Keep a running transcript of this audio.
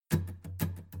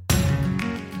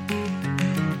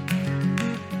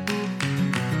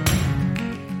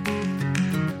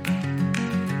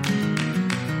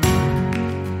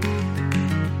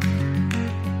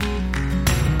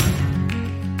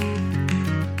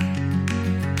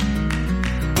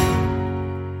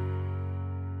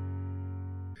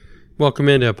Welcome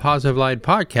into a Positive Light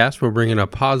podcast. We're bringing a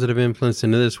positive influence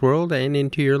into this world and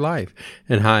into your life.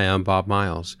 And hi, I'm Bob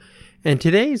Miles. And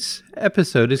today's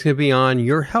episode is going to be on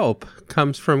Your Help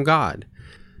Comes from God.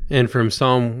 And from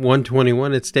Psalm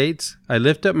 121 it states, I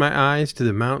lift up my eyes to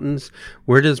the mountains.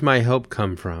 Where does my help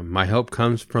come from? My help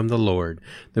comes from the Lord,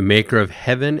 the maker of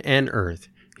heaven and earth.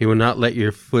 He will not let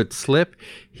your foot slip.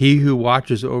 He who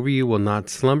watches over you will not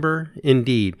slumber.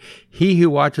 Indeed, he who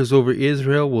watches over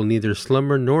Israel will neither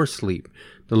slumber nor sleep.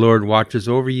 The Lord watches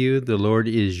over you. The Lord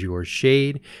is your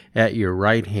shade at your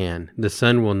right hand. The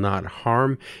sun will not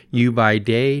harm you by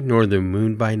day, nor the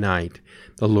moon by night.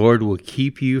 The Lord will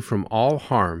keep you from all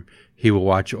harm. He will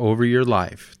watch over your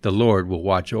life. The Lord will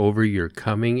watch over your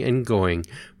coming and going,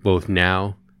 both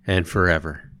now and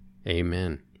forever.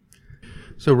 Amen.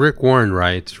 So Rick Warren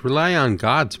writes, rely on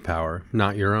God's power,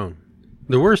 not your own.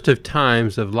 The worst of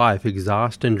times of life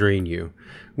exhaust and drain you.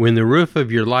 When the roof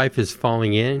of your life is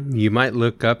falling in, you might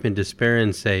look up in despair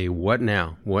and say, what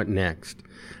now? What next?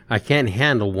 I can't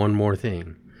handle one more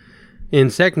thing.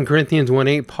 In 2 Corinthians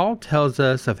 1:8, Paul tells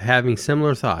us of having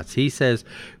similar thoughts. He says,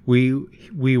 we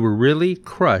were really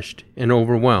crushed and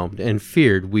overwhelmed and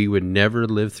feared we would never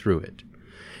live through it.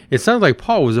 It sounds like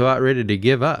Paul was about ready to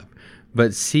give up.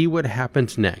 But see what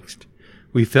happens next.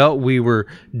 We felt we were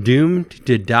doomed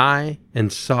to die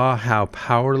and saw how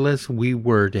powerless we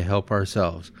were to help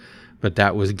ourselves. But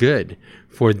that was good,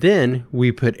 for then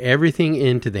we put everything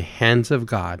into the hands of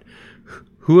God,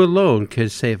 who alone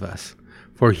could save us.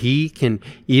 For he can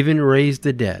even raise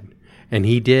the dead, and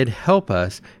he did help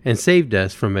us and saved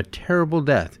us from a terrible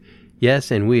death.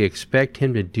 Yes, and we expect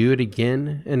him to do it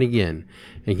again and again.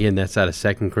 Again, that's out of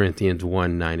 2 Corinthians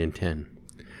 1:9 and 10.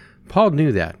 Paul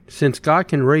knew that. Since God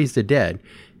can raise the dead,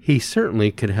 he certainly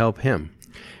could help him.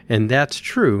 And that's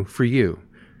true for you.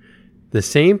 The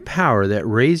same power that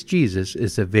raised Jesus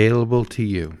is available to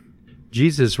you.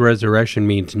 Jesus' resurrection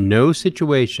means no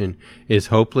situation is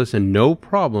hopeless and no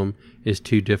problem is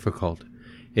too difficult.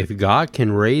 If God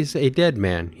can raise a dead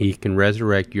man, he can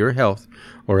resurrect your health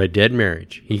or a dead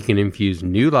marriage. He can infuse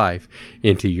new life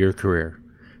into your career.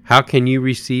 How can you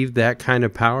receive that kind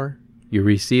of power? You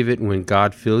receive it when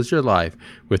God fills your life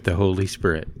with the Holy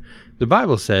Spirit. The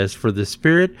Bible says, for the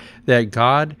Spirit that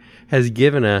God has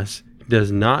given us does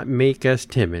not make us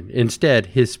timid. Instead,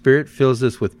 his Spirit fills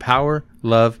us with power,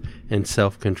 love, and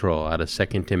self-control, out of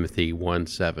 2 Timothy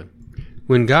 1:7.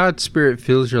 When God's Spirit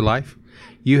fills your life,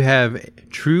 you have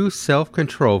true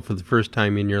self-control for the first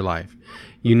time in your life.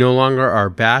 You no longer are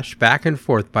bashed back and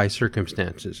forth by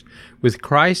circumstances. With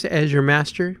Christ as your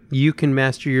master, you can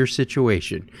master your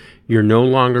situation. You're no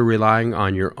longer relying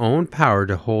on your own power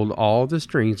to hold all the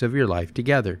strings of your life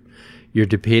together. You're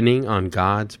depending on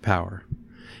God's power.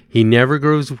 He never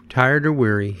grows tired or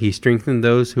weary. He strengthens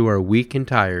those who are weak and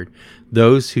tired.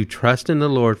 Those who trust in the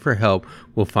Lord for help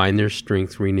will find their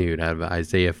strength renewed, out of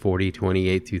Isaiah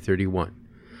 40:28-31.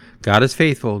 God is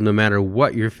faithful. No matter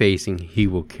what you're facing, he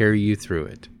will carry you through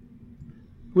it.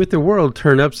 With the world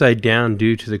turned upside down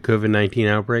due to the COVID-19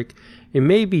 outbreak, it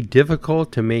may be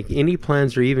difficult to make any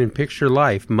plans or even picture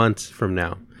life months from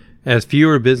now. As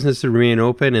fewer businesses remain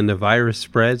open and the virus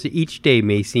spreads, each day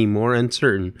may seem more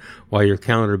uncertain while your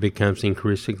calendar becomes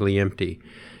increasingly empty.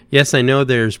 Yes, I know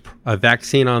there's a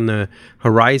vaccine on the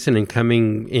horizon and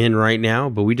coming in right now,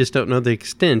 but we just don't know the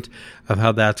extent of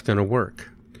how that's going to work.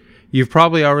 You've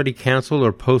probably already canceled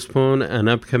or postponed an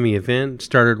upcoming event,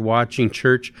 started watching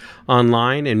church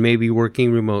online, and maybe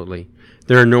working remotely.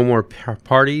 There are no more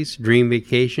parties, dream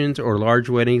vacations, or large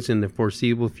weddings in the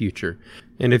foreseeable future.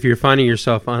 And if you're finding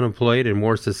yourself unemployed and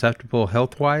more susceptible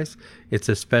health-wise, it's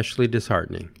especially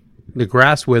disheartening. The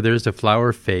grass withers, the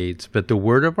flower fades, but the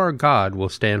word of our God will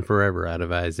stand forever, out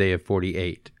of Isaiah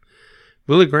 48.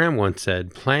 Billy Graham once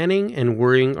said, planning and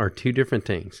worrying are two different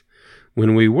things.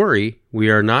 When we worry, we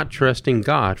are not trusting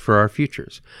God for our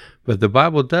futures. But the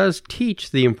Bible does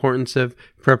teach the importance of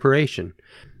preparation.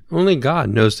 Only God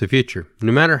knows the future.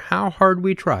 No matter how hard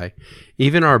we try,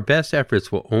 even our best efforts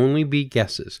will only be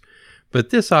guesses.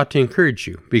 But this ought to encourage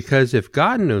you, because if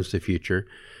God knows the future,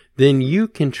 then you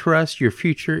can trust your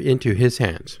future into his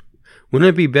hands. Wouldn't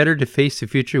it be better to face the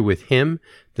future with him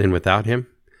than without him?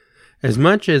 As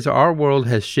much as our world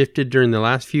has shifted during the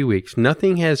last few weeks,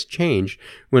 nothing has changed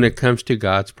when it comes to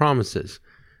God's promises.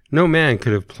 No man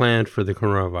could have planned for the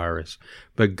coronavirus,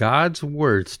 but God's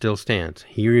word still stands.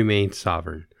 He remains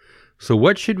sovereign. So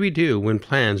what should we do when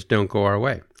plans don't go our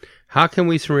way? How can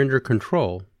we surrender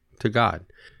control to God?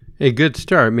 A good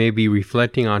start may be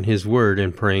reflecting on His Word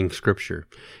and praying Scripture.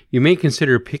 You may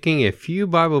consider picking a few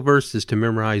Bible verses to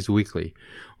memorize weekly,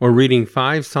 or reading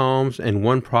 5 Psalms and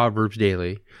 1 Proverbs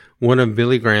daily, one of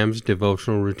Billy Graham's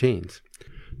devotional routines.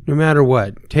 No matter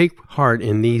what, take heart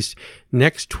in these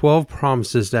next 12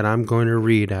 promises that I'm going to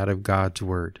read out of God's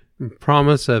Word.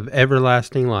 Promise of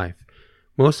everlasting life.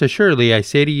 Most assuredly, I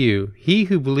say to you, he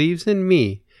who believes in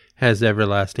me has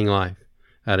everlasting life.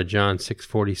 Out of John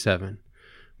 6:47.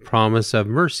 Promise of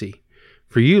mercy.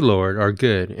 For you, Lord, are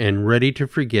good and ready to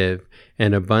forgive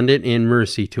and abundant in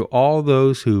mercy to all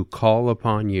those who call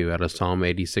upon you. Out of Psalm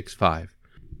 86:5.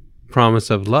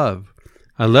 Promise of love.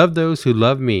 I love those who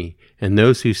love me, and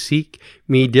those who seek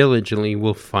me diligently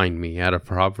will find me. Out of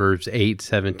Proverbs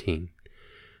 8:17.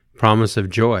 Promise of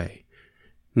joy.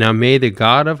 Now may the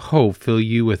God of hope fill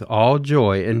you with all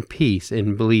joy and peace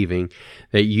in believing,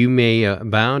 that you may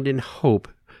abound in hope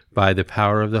by the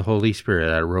power of the Holy Spirit.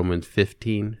 At Romans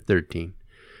 15:13.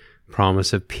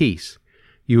 Promise of peace.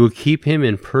 You will keep him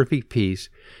in perfect peace,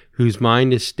 whose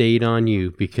mind is stayed on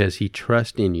you, because he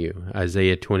trusts in you.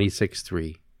 Isaiah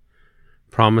 26:3.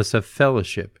 Promise of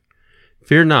fellowship.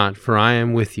 Fear not, for I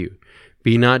am with you.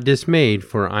 Be not dismayed,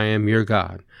 for I am your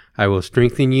God. I will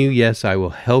strengthen you, yes, I will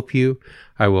help you.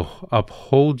 I will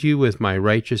uphold you with my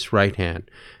righteous right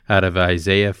hand. Out of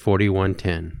Isaiah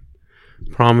 41:10.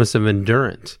 Promise of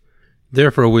endurance.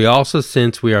 Therefore we also,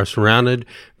 since we are surrounded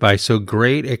by so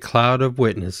great a cloud of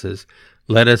witnesses,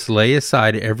 let us lay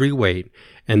aside every weight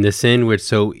and the sin which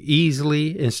so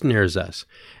easily ensnares us,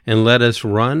 and let us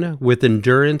run with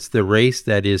endurance the race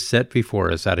that is set before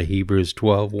us. Out of Hebrews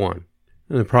 12:1.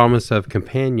 And the promise of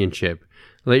companionship.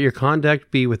 Let your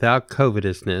conduct be without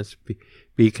covetousness.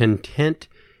 Be content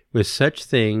with such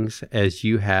things as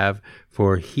you have,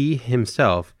 for he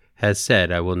himself has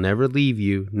said, I will never leave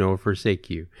you nor forsake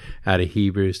you. Out of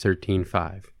Hebrews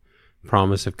 13:5.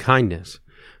 Promise of kindness.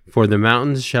 For the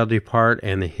mountains shall depart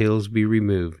and the hills be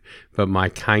removed, but my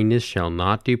kindness shall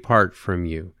not depart from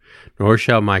you, nor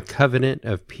shall my covenant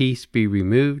of peace be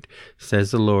removed, says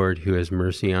the Lord, who has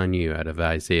mercy on you. Out of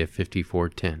Isaiah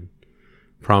 54:10.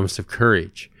 Promise of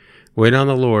courage. Wait on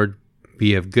the Lord,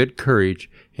 be of good courage,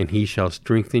 and he shall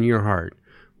strengthen your heart.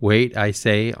 Wait, I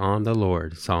say, on the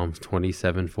Lord. Psalms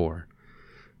 27:4.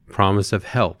 Promise of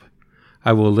help.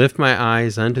 I will lift my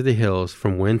eyes unto the hills,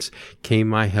 from whence came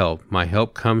my help. My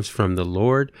help comes from the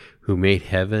Lord, who made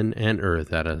heaven and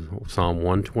earth. Out of Psalm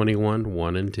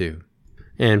 121:1 and 2.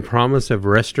 And promise of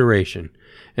restoration.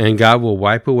 And God will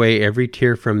wipe away every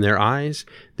tear from their eyes.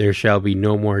 There shall be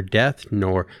no more death,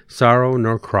 nor sorrow,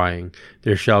 nor crying.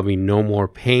 There shall be no more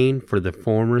pain, for the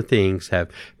former things have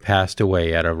passed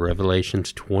away. Out of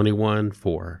Revelations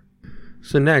 21:4.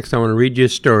 So next I want to read you a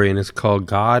story, and it's called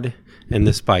God and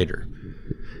the Spider.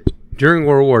 During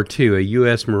World War II, a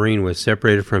U.S. Marine was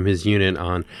separated from his unit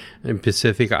on a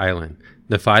Pacific island.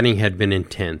 The fighting had been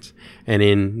intense, and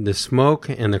in the smoke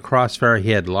and the crossfire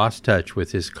he had lost touch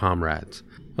with his comrades.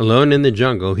 Alone in the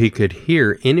jungle, he could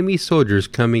hear enemy soldiers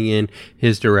coming in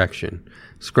his direction.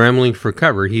 Scrambling for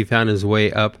cover, he found his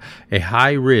way up a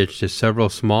high ridge to several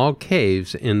small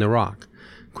caves in the rock.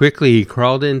 Quickly, he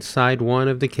crawled inside one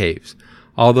of the caves.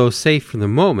 Although safe for the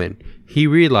moment, he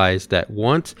realized that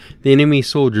once the enemy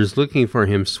soldiers looking for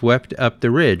him swept up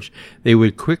the ridge, they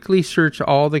would quickly search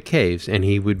all the caves, and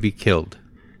he would be killed.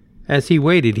 As he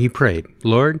waited, he prayed,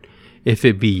 Lord, if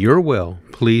it be your will,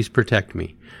 please protect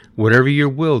me. Whatever your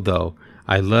will, though,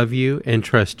 I love you and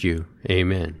trust you.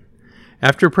 Amen.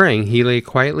 After praying, he lay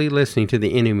quietly listening to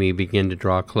the enemy begin to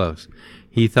draw close.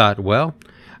 He thought, well,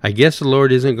 I guess the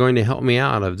Lord isn't going to help me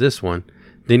out of this one.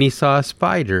 Then he saw a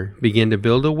spider begin to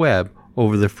build a web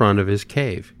over the front of his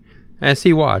cave. As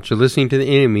he watched, listening to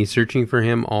the enemy searching for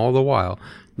him all the while,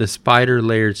 the spider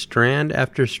layered strand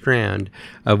after strand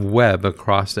of web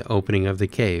across the opening of the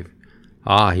cave.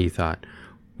 Ah, he thought,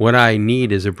 what I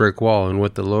need is a brick wall, and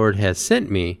what the Lord has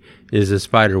sent me is a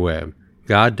spider web.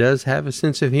 God does have a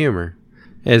sense of humor.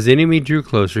 As the enemy drew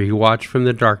closer, he watched from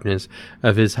the darkness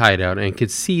of his hideout and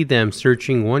could see them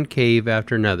searching one cave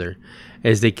after another.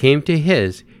 As they came to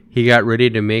his, he got ready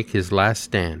to make his last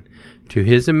stand. To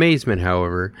his amazement,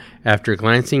 however, after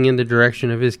glancing in the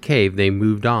direction of his cave, they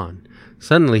moved on.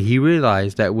 Suddenly, he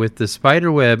realized that with the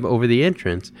spider web over the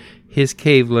entrance, his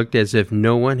cave looked as if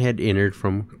no one had entered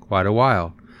from quite a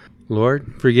while.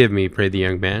 Lord, forgive me, prayed the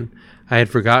young man. I had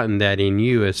forgotten that in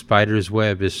you a spider's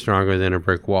web is stronger than a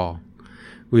brick wall.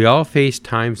 We all face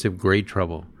times of great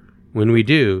trouble. When we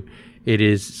do, it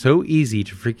is so easy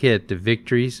to forget the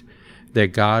victories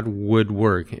that God would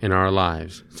work in our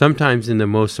lives, sometimes in the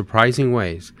most surprising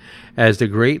ways, as the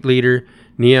great leader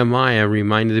Nehemiah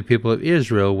reminded the people of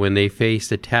Israel when they faced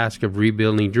the task of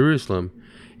rebuilding Jerusalem.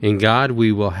 In God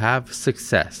we will have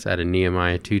success, out of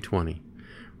Nehemiah 2:20.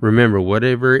 Remember,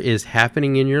 whatever is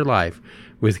happening in your life,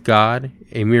 with God,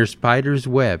 a mere spider's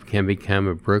web can become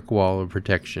a brick wall of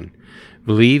protection.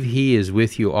 Believe He is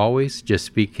with you always. Just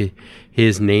speak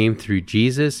His name through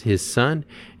Jesus, His Son,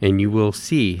 and you will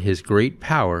see His great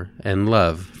power and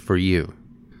love for you.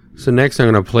 So next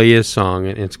I'm going to play a song,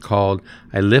 and it's called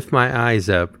I Lift My Eyes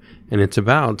Up, and it's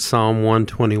about Psalm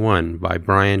 121 by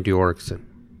Brian Diorkson.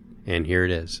 And here it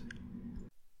is.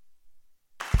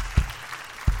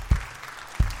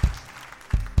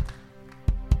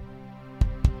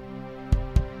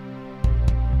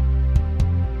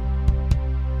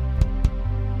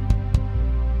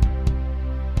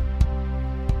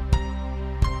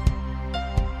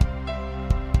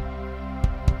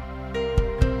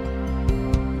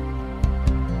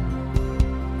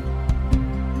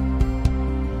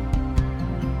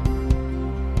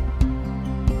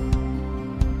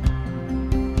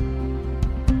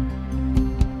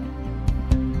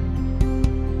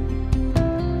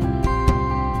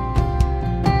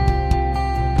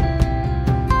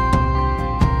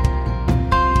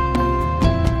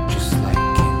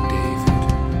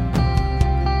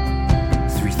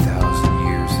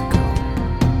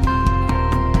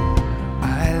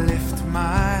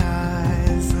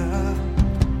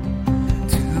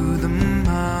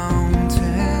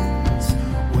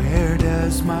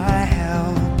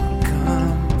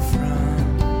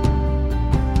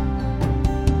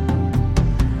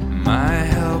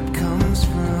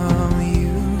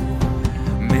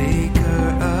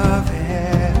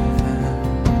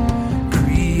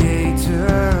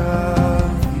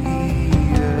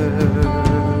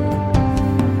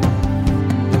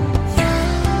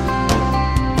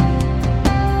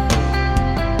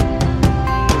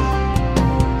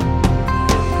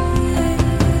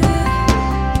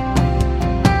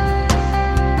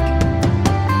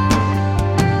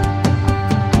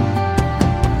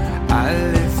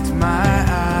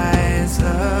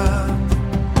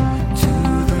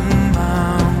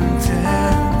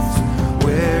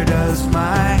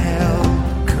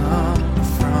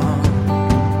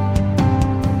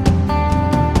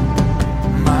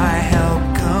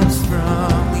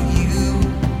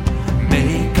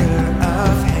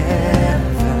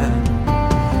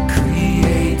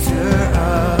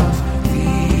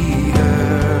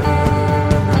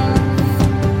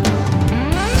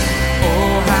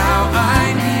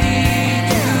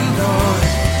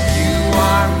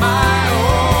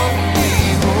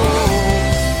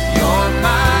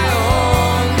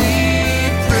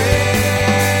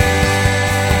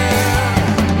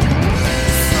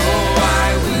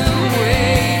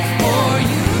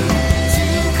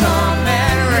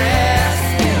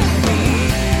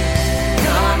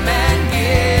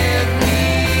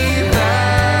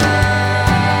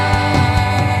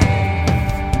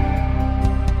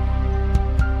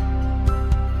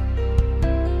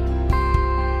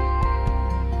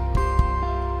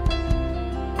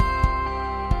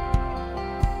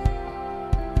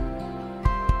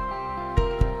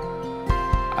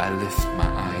 I lift my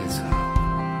eyes up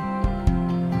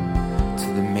to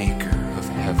the maker of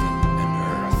heaven and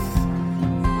earth,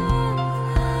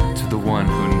 to the one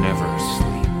who never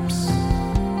sleeps,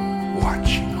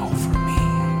 watching over me.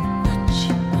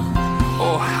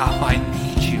 Oh, how I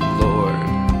need you, Lord.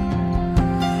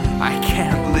 I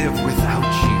can't live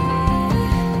without you.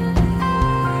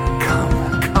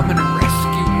 Come and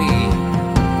rescue me.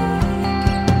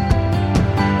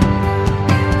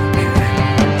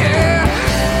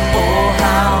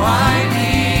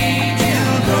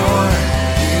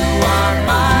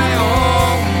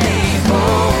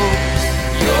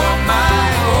 You're my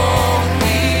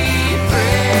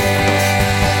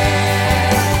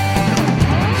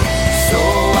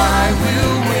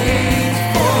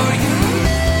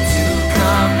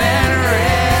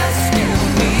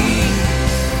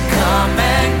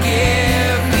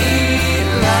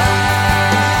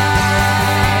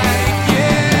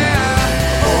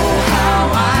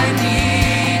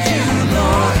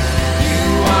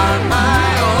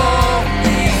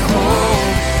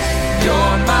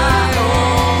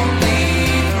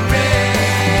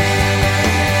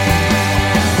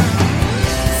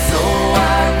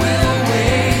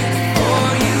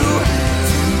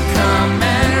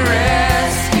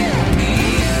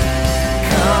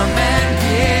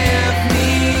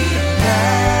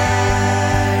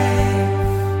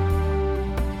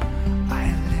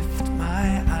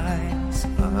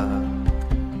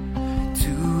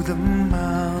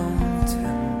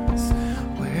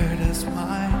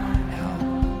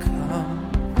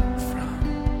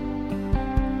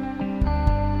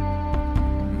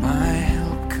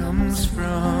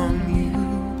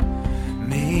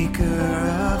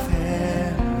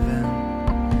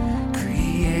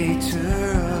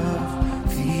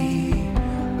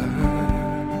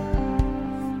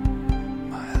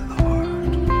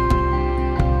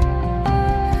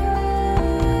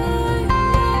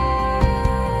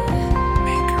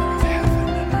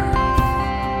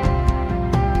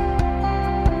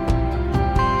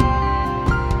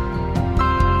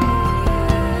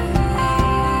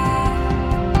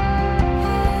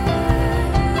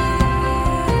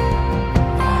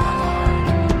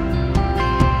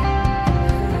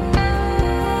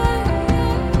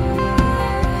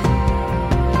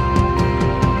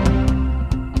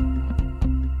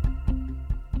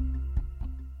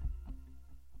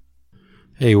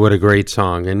Hey, what a great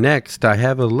song. And next, I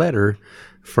have a letter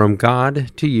from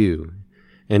God to you,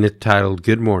 and it's titled,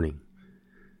 Good Morning.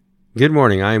 Good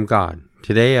morning, I am God.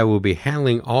 Today I will be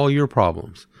handling all your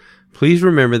problems. Please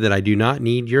remember that I do not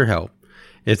need your help.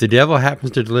 If the devil happens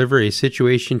to deliver a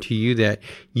situation to you that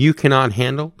you cannot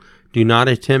handle, do not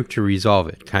attempt to resolve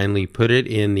it. Kindly put it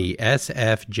in the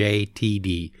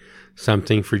SFJTD,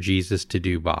 Something for Jesus to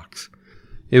Do box.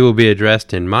 It will be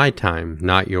addressed in my time,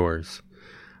 not yours.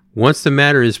 Once the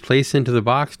matter is placed into the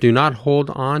box, do not hold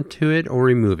on to it or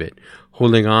remove it.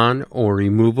 Holding on or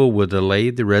removal will delay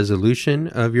the resolution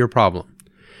of your problem.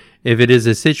 If it is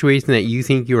a situation that you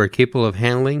think you are capable of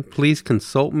handling, please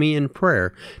consult me in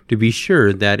prayer to be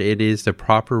sure that it is the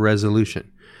proper resolution.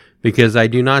 Because I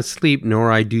do not sleep nor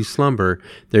I do slumber,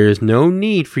 there is no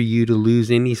need for you to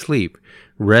lose any sleep.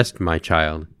 Rest, my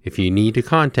child. If you need to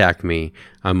contact me,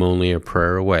 I'm only a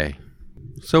prayer away.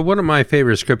 So one of my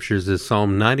favorite scriptures is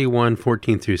Psalm 91,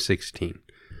 14 through 16.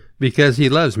 Because he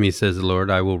loves me, says the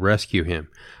Lord, I will rescue him.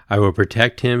 I will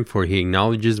protect him, for he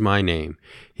acknowledges my name.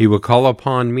 He will call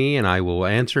upon me, and I will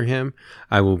answer him.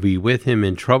 I will be with him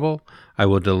in trouble. I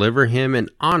will deliver him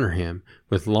and honor him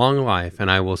with long life,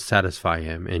 and I will satisfy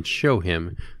him and show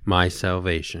him my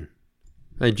salvation.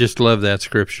 I just love that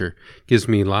scripture. It gives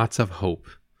me lots of hope.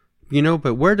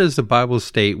 But where does the Bible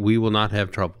state we will not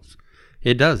have troubles?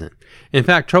 It doesn't. In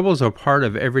fact, troubles are part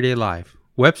of everyday life.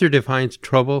 Webster defines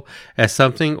trouble as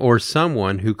something or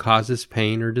someone who causes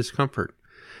pain or discomfort.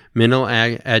 Mental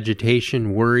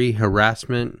agitation, worry,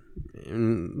 harassment,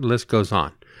 and the list goes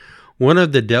on. One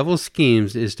of the devil's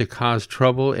schemes is to cause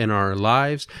trouble in our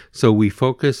lives so we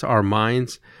focus our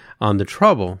minds on the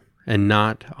trouble and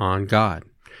not on God.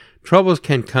 Troubles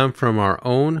can come from our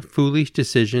own foolish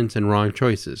decisions and wrong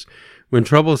choices. When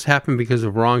troubles happen because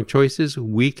of wrong choices,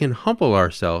 we can humble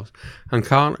ourselves and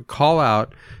call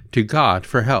out to God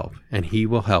for help, and he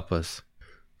will help us.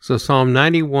 So Psalm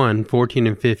 91, 14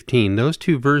 and 15, those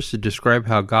two verses describe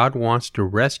how God wants to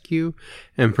rescue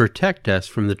and protect us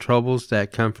from the troubles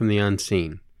that come from the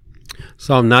unseen.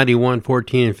 Psalm 91,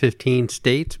 14 and 15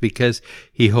 states, because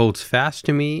he holds fast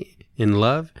to me in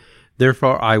love,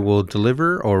 therefore I will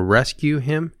deliver or rescue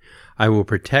him. I will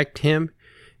protect him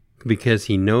because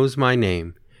he knows my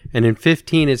name. And in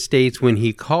 15 it states, when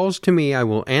he calls to me, I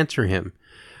will answer him.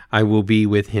 I will be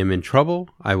with him in trouble.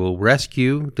 I will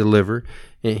rescue, deliver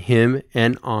him,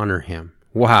 and honor him.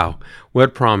 Wow,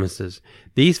 what promises.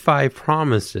 These 5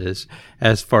 promises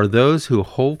as for those who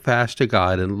hold fast to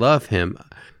God and love him.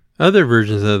 Other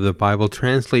versions of the Bible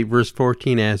translate verse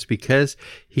 14 as, because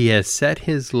he has set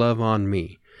his love on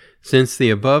me. Since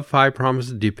the above 5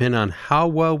 promises depend on how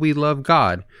well we love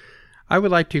God, I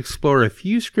would like to explore a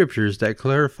few scriptures that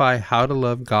clarify how to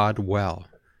love God well.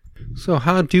 So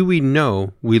how do we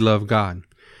know we love God?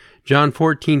 John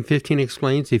 14:15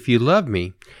 explains, if you love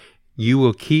me, you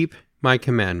will keep my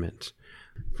commandments.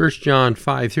 1 John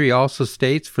 5:3 also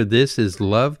states, for this is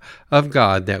love of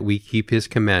God, that we keep his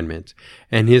commandments,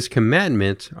 and his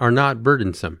commandments are not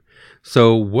burdensome.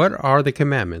 So what are the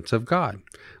commandments of God?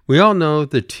 We all know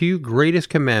the 2 greatest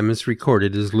commandments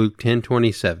recorded is Luke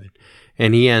 10:27.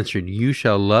 And he answered, you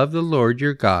shall love the Lord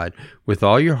your God with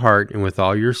all your heart and with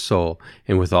all your soul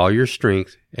and with all your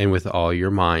strength and with all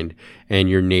your mind, and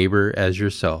your neighbor as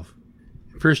yourself.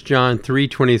 1 John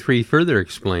 3:23 further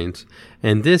explains,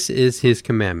 and this is his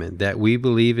commandment, that we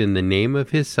believe in the name of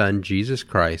his Son, Jesus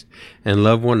Christ, and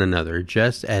love one another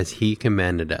just as he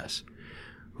commanded us.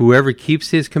 Whoever keeps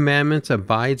his commandments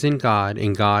abides in God,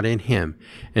 and God in him.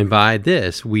 And by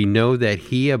this we know that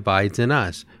he abides in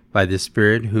us, by the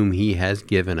Spirit whom he has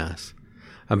given us.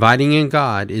 Abiding in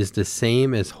God is the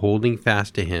same as holding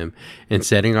fast to him and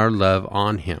setting our love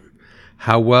on him.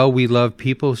 How well we love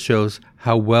people shows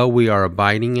how well we are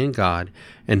abiding in God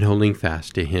and holding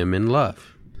fast to him in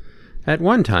love. At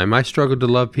one time, I struggled to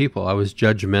love people. I was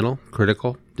judgmental,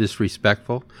 critical,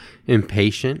 disrespectful,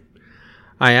 impatient.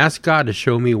 I asked God to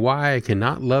show me why I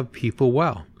cannot love people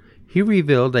well. He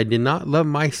revealed I did not love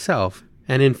myself,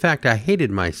 and in fact, I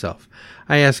hated myself.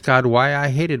 I asked God why I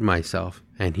hated myself,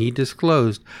 and he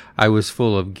disclosed I was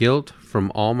full of guilt from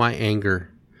all my anger.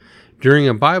 During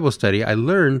a Bible study, I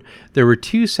learned there were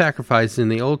 2 sacrifices in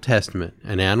the Old Testament,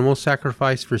 an animal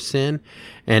sacrifice for sin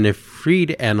and a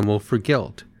freed animal for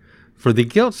guilt. For the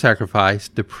guilt sacrifice,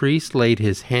 the priest laid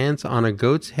his hands on a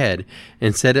goat's head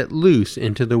and set it loose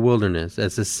into the wilderness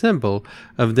as a symbol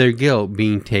of their guilt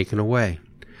being taken away.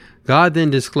 God then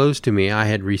disclosed to me I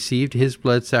had received his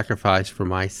blood sacrifice for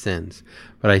my sins,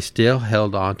 but I still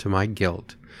held on to my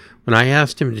guilt. When I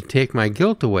asked him to take my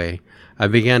guilt away, I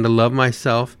began to love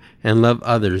myself and love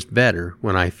others better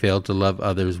when I failed to love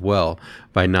others well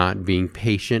by not being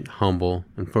patient, humble,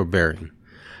 and forbearing.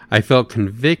 I felt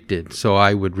convicted, so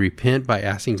I would repent by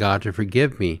asking God to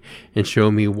forgive me and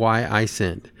show me why I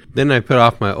sinned. Then I put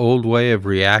off my old way of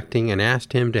reacting and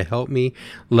asked Him to help me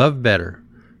love better.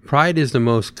 Pride is the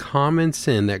most common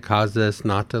sin that causes us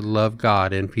not to love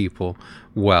God and people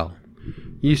well.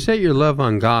 You set your love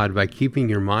on God by keeping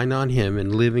your mind on Him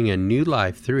and living a new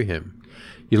life through Him.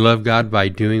 You love God by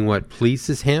doing what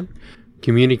pleases Him,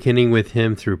 communicating with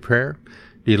Him through prayer,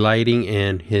 delighting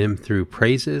in Him through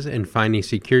praises, and finding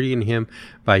security in Him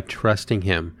by trusting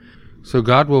Him. So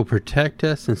God will protect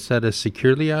us and set us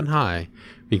securely on high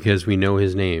because we know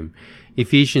His name.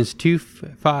 Ephesians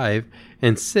 2:5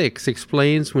 and 6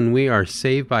 explains when we are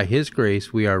saved by His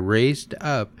grace, we are raised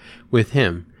up with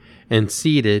Him and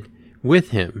seated with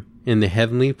Him in the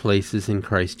heavenly places in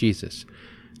Christ Jesus.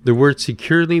 The word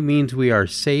securely means we are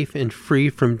safe and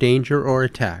free from danger or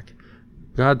attack.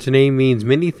 God's name means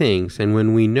many things, and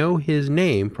when we know His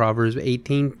name, Proverbs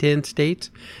 18:10 states,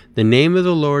 "The name of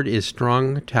the Lord is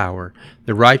strong tower.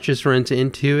 The righteous runs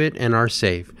into it and are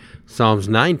safe." Psalms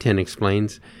 9:10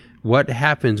 explains what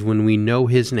happens when we know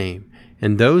His name.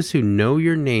 "And those who know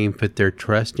your name put their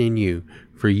trust in you.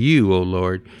 For you, O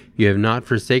Lord, you have not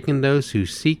forsaken those who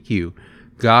seek you."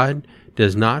 God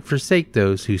does not forsake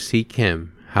those who seek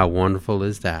Him. How wonderful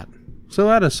is that? So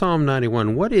out of Psalm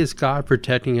 91, what is God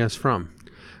protecting us from?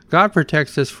 God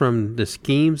protects us from the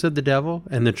schemes of the devil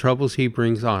and the troubles he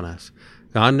brings on us.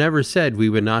 God never said we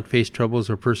would not face troubles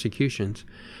or persecutions,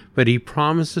 but He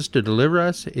promises to deliver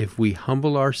us if we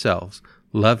humble ourselves,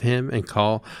 love Him, and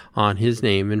call on His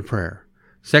name in prayer.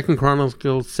 2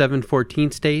 Chronicles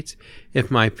 7:14 states, "If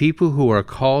my people who are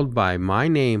called by my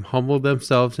name humble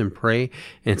themselves and pray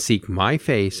and seek my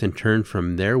face and turn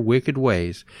from their wicked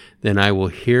ways, then I will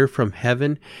hear from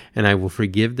heaven and I will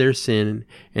forgive their sin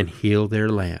and heal their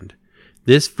land."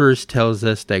 This verse tells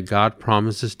us that God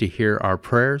promises to hear our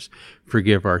prayers,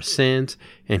 forgive our sins,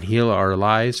 and heal our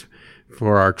lives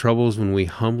for our troubles when we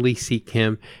humbly seek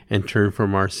Him and turn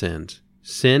from our sins.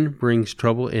 Sin brings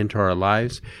trouble into our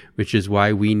lives, which is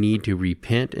why we need to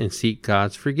repent and seek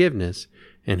God's forgiveness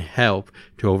and help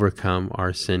to overcome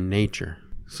our sin nature.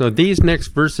 So these next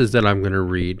verses that I'm going to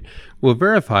read will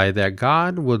verify that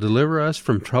God will deliver us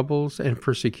from troubles and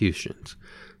persecutions.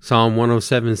 Psalm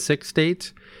 107:6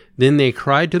 states, "Then they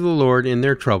cried to the Lord in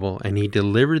their trouble, and He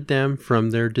delivered them from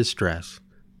their distress."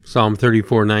 Psalm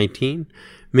 34:19,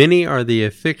 "Many are the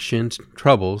afflictions,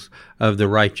 troubles of the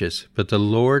righteous, but the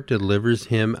Lord delivers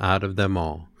him out of them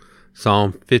all."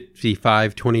 Psalm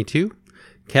 55:22,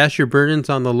 "Cast your burdens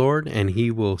on the Lord, and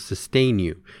He will sustain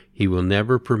you. He will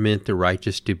never permit the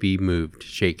righteous to be moved,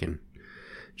 shaken."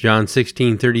 John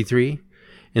 16:33,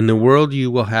 "In the world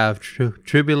you will have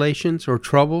tribulations or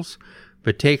troubles,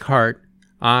 but take heart,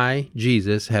 I,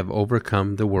 Jesus, have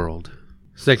overcome the world."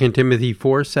 2 Timothy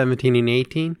 4:17 and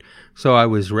 18, "So I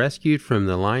was rescued from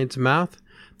the lion's mouth.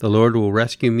 The Lord will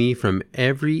rescue me from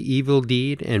every evil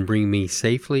deed and bring me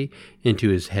safely into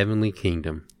His heavenly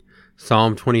kingdom."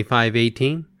 Psalm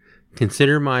 25:18,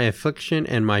 "Consider my affliction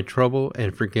and my trouble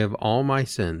and forgive all my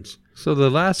sins." So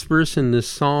the last verse in this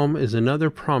psalm is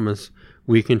another promise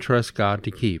we can trust God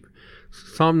to keep.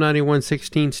 Psalm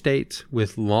 91:16 states,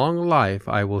 "With long life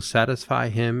I will satisfy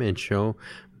him and show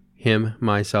him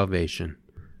my salvation."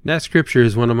 That scripture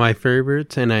is one of my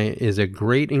favorites and is a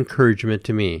great encouragement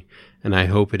to me, and I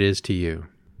hope it is to you.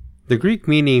 The Greek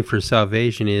meaning for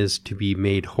salvation is to be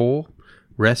made whole,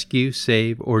 rescue,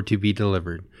 save, or to be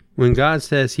delivered. When God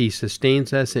says He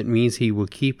sustains us, it means He will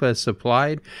keep us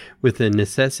supplied with the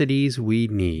necessities we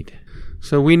need.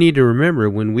 So we need to remember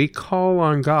when we call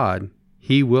on God,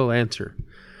 He will answer.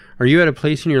 Are you at a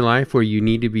place in your life where you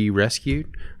need to be rescued?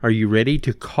 Are you ready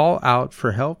to call out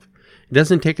for help? It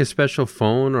doesn't take a special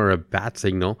phone or a bat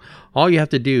signal. All you have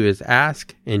to do is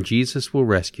ask, and Jesus will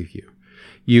rescue you.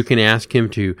 You can ask Him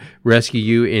to rescue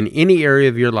you in any area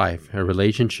of your life, a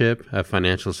relationship, a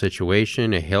financial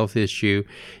situation, a health issue,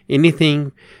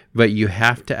 anything, but you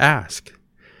have to ask.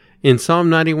 In Psalm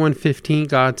 91:15,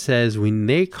 God says, "When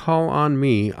they call on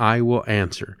me, I will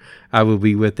answer. I will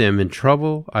be with them in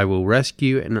trouble. I will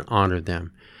rescue and honor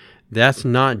them." That's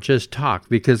not just talk,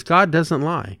 because God doesn't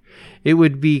lie. It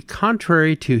would be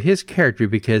contrary to His character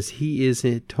because He is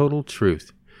in total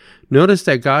truth. Notice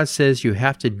that God says you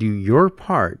have to do your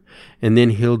part, and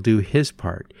then He'll do His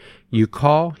part. You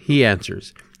call, He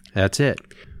answers. That's it.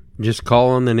 Just call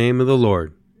on the name of the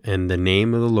Lord, and the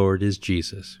name of the Lord is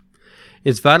Jesus.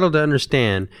 It's vital to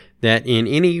understand that in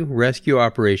any rescue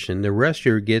operation, the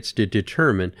rescuer gets to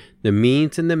determine the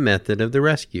means and the method of the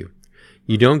rescue.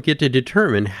 You don't get to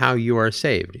determine how you are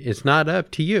saved. It's not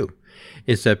up to you.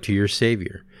 It's up to your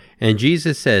Savior. And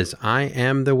Jesus says, I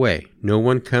am the way. No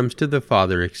one comes to the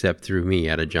Father except through me,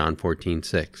 out of John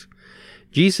 14:6.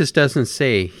 Jesus doesn't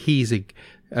say he's a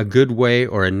good way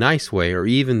or a nice way or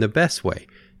even the best way.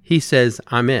 He says,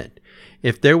 I'm it.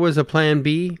 If there was a plan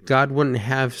B, God wouldn't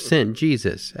have sent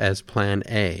Jesus as plan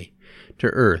A to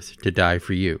earth to die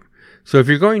for you. So if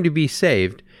you're going to be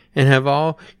saved and have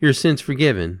all your sins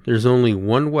forgiven, there's only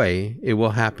one way it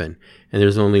will happen, and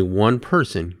there's only one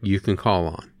person you can call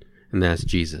on, and that's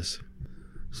Jesus.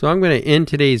 So I'm going to end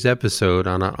today's episode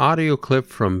on an audio clip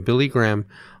from Billy Graham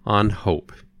on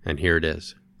hope, and here it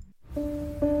is.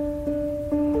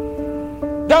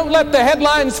 Don't let the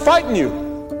headlines frighten you.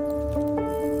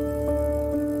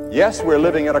 Yes, we're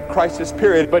living at a crisis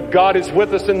period, but God is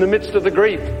with us in the midst of the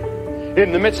grief.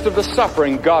 In the midst of the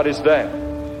suffering, God is there.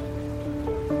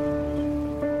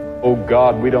 Oh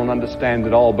God, we don't understand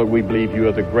it all, but we believe you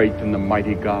are the great and the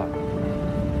mighty God.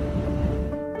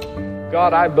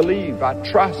 God, I believe, I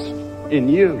trust in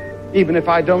you, even if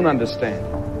I don't understand.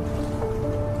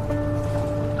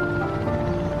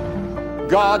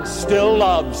 God still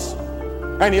loves.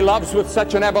 And he loves with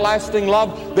such an everlasting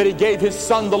love that he gave his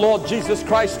Son, the Lord Jesus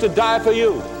Christ, to die for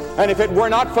you. And if it were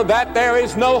not for that, there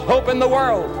is no hope in the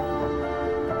world.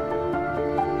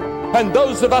 And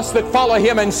those of us that follow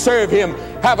him and serve him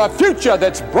have a future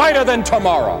that's brighter than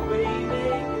tomorrow.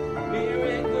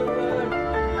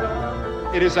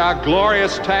 It is our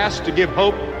glorious task to give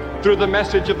hope through the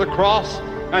message of the cross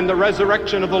and the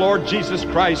resurrection of the Lord Jesus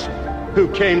Christ, who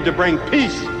came to bring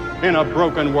peace in a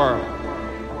broken world.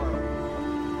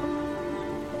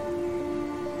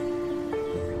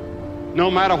 No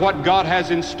matter what God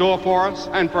has in store for us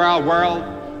and for our world,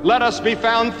 let us be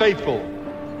found faithful.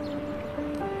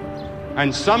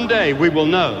 And someday we will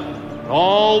know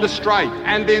all the strife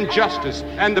and the injustice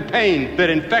and the pain that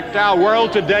infect our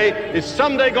world today is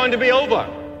someday going to be over.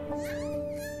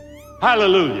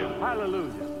 Hallelujah.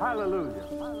 Hallelujah. Hallelujah.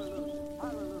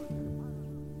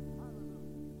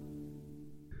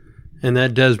 And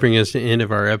that does bring us to the end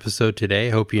of our episode today.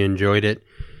 Hope you enjoyed it.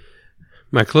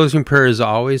 My closing prayer, as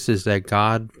always, is that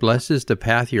God blesses the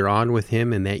path you're on with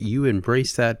him and that you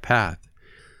embrace that path.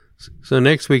 So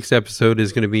next week's episode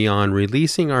is going to be on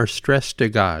releasing our stress to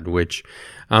God, which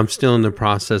I'm still in the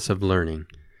process of learning.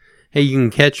 Hey, you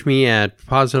can catch me at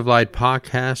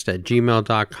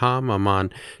positivelightpodcast@gmail.com. I'm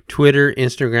on Twitter,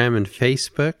 Instagram, and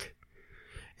Facebook.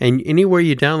 And anywhere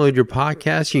you download your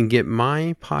podcast, you can get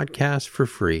my podcast for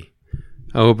free.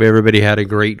 I hope everybody had a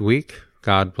great week.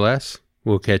 God bless.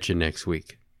 We'll catch you next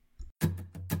week.